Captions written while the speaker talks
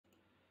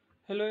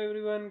Hello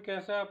everyone,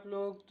 कैसा आप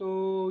लोग। तो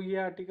ये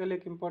आर्टिकल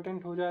एक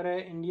इम्पॉर्टेंट हो जा रहा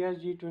है। India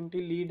G20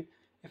 lead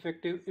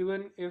effective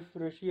even if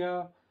Russia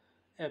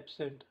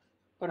absent.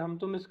 पर हम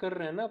तो मिस कर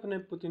रहे हैं ना अपने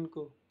पुतिन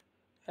को।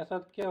 ऐसा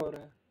क्या हो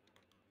रहा है?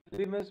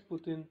 We miss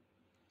Putin.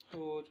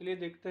 तो चलिए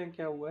देखते हैं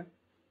क्या हुआ है।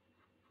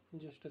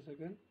 Just a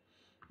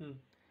second.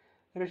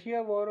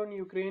 Russia war on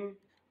Ukraine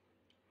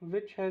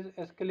which has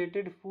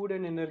escalated food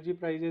and energy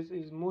prices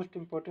is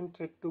most important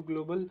threat to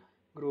global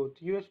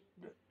growth, US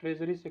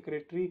Treasury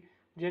Secretary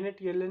Janet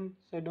Yellen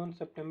said on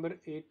September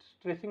 8,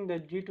 stressing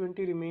that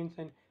G20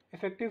 remains an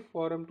effective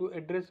forum to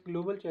address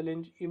global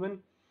challenge even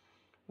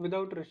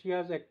without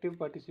Russia's active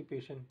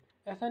participation.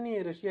 ऐसा नहीं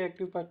है Russia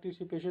active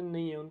participation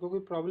नहीं है, उनको कोई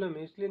problem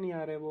है इसलिए नहीं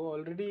आ रहे। वो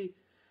ऑलरेडी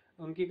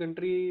उनकी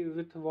कंट्री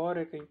विथ वॉर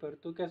है कहीं पर,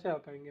 तो कैसे आ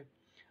पाएंगे।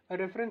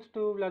 A reference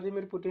to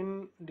Vladimir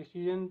Putin's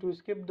decision to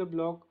skip the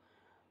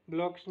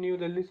bloc's New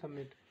Delhi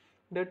summit.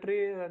 The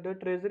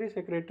Treasury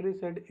Secretary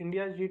said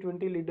India's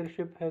G20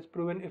 leadership has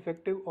proven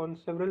effective on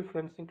several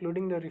fronts,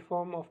 including the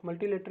reform of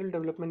multilateral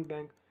development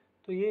bank.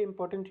 तो ये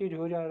important चीज़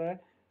हो जा रहा है,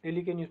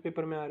 दिल्ली के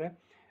newspaper में आ रहा है।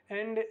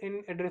 And in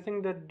addressing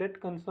the debt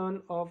concern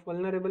of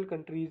vulnerable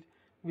countries,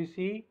 we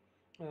see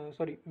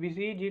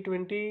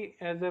G20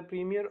 as a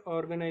premier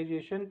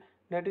organization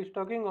that is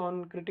talking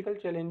on critical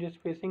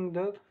challenges facing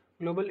the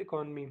global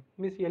economy.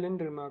 Ms. Yellen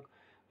remarked.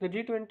 The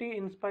G20,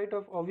 in spite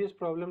of obvious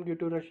problems due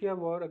to Russia's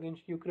war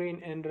against Ukraine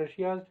and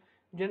Russia's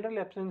general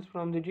absence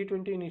from the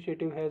G20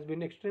 initiative, has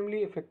been extremely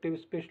effective,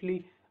 especially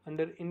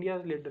under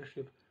India's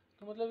leadership.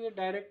 तो मतलब ये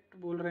direct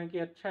बोल रहे हैं कि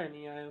अच्छा है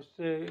नहीं आया,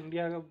 उससे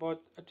इंडिया का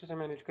बहुत अच्छे से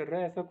मैनेज कर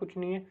रहा है। ऐसा कुछ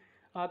नहीं है,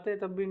 आते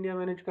तब भी इंडिया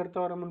मैनेज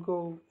करता और हम उनको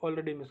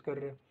ऑलरेडी मिस कर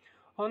रहे हैं।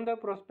 On the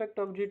prospect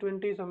of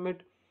G20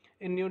 summit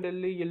in new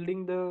Delhi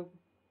yielding the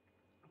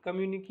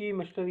communique,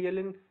 Mr.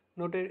 Yellen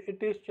noted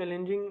it is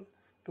challenging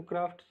to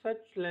craft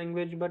such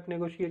language, but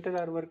negotiators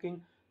are working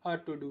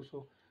hard to do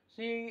so.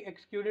 She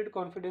exuded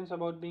confidence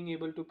about being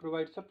able to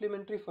provide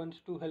supplementary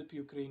funds to help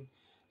Ukraine,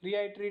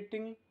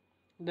 reiterating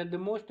that the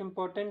most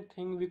important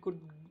thing we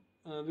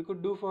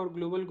could do for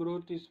global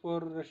growth is for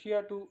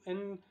Russia to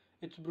end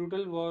its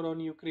brutal war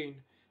on Ukraine.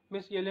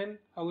 Ms. Yellen,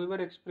 however,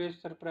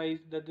 expressed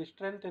surprise that the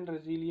strength and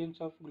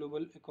resilience of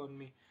global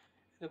economy.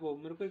 देखो,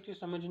 मेरे को एक चीज़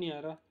समझ नहीं आ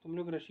रहा। तुम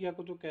लोग Russia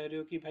को तो कह रहे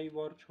हो कि भाई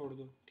वॉर छोड़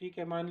दो, ठीक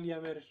है, मान लिया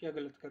मैं रशिया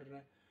गलत कर रहा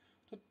है,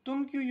 तो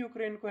तुम क्यों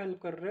यूक्रेन को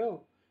हेल्प कर रहे हो?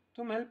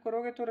 तुम हेल्प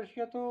करोगे तो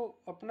रशिया तो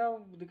अपना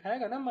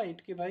दिखाएगा ना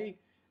माइट कि भाई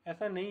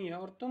ऐसा नहीं है,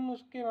 और तुम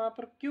उसके वहाँ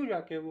पर क्यों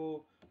जाके वो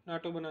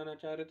नाटो बनाना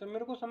चाह रहे? तो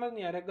मेरे को समझ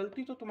नहीं आ रहा है।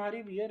 गलती तो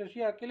तुम्हारी भी है,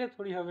 रशिया अकेले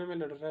थोड़ी हवा में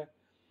लड़ रहा है।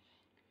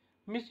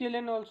 Miss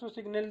Yellen also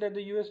signaled that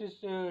the US is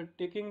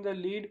taking the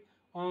lead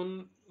on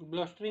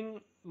bolstering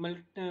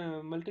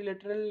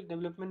multilateral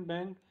development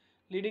bank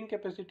leading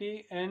capacity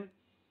and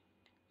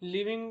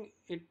leaving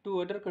it to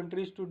other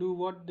countries to do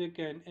what they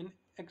can. An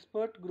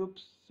expert group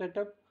set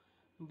up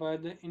by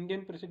the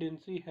Indian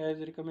presidency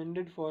has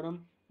recommended forum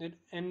that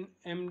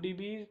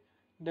MDBs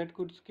that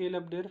could scale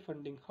up their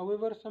funding.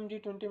 However, some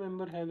G20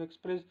 members have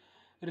expressed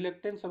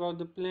reluctance about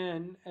the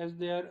plan as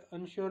they are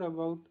unsure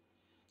about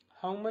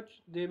how much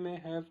they may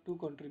have to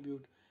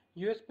contribute.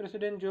 US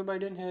President Joe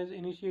Biden has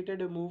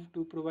initiated a move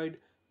to provide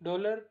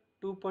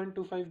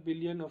 $2.25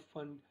 billion of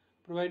fund,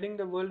 providing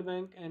the World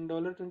Bank and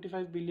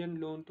 $25 billion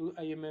loan to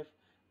IMF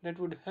that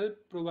would help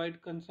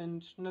provide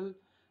concessional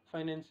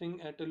financing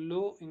at a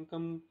low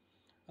income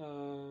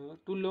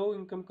to low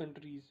income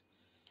countries.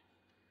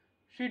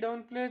 She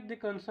downplayed the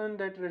concern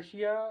that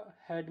Russia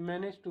had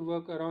managed to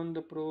work around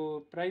the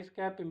price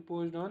cap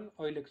imposed on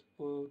oil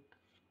export.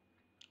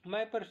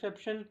 My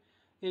perception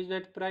is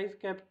that price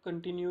cap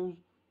continues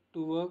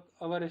to work.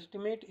 Our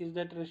estimate is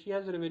that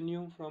Russia's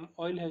revenue from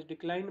oil has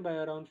declined by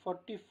around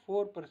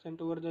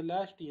 44% over the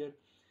last year,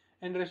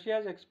 and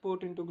Russia's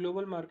export into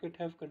global market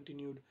have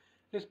continued.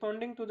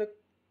 Responding to the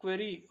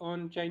query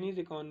on Chinese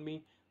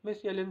economy,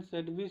 Ms. Yellen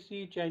said, "We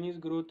see Chinese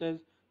growth as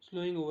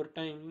slowing over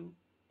time.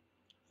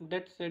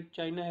 That said,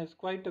 China has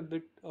quite a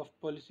bit of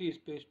policy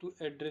space to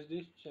address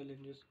these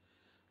challenges."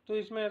 तो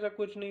इसमें ऐसा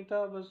कुछ नहीं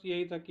था, बस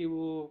यही था कि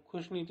वो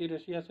खुश नहीं थी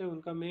रशिया से।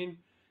 उनका मेन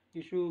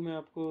इशू मैं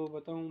आपको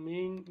बताऊं,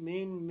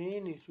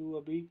 मेन इशू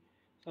अभी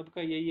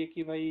सबका यही है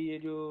कि भाई ये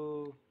जो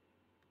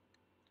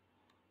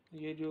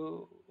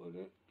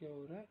अरे क्या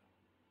हो रहा है,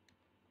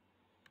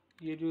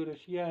 ये जो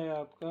रशिया है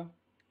आपका,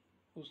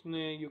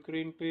 उसने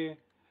यूक्रेन पे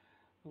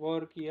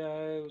वॉर किया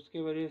है,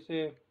 उसके वजह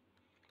से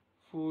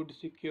फूड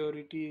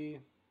सिक्योरिटी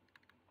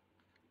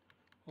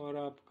और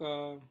आपका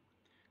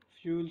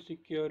फ्यूल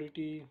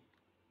सिक्योरिटी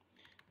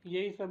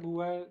यही सब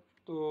हुआ है।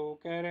 तो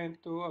कह रहे हैं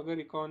तो अगर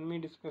इकॉनमी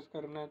डिस्कस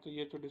करना है तो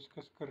ये तो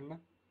डिस्कस करना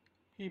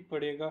ही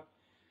पड़ेगा।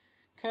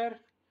 खैर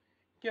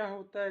क्या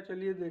होता है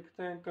चलिए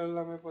देखते हैं, कल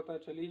हमें पता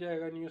चल ही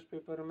जाएगा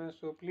न्यूज़पेपर में।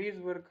 सो प्लीज़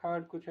वर्क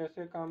हार्ड, कुछ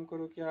ऐसे काम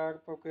करो कि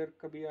आप अगर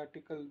कभी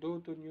आर्टिकल दो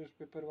तो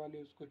न्यूज़पेपर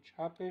वाले उसको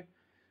छापे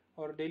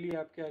और डेली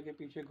आपके आगे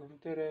पीछे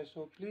घूमते रहे।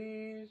 So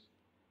please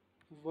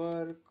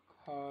work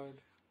hard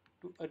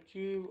to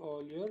achieve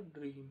all your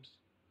dreams.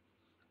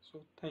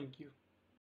 So thank you.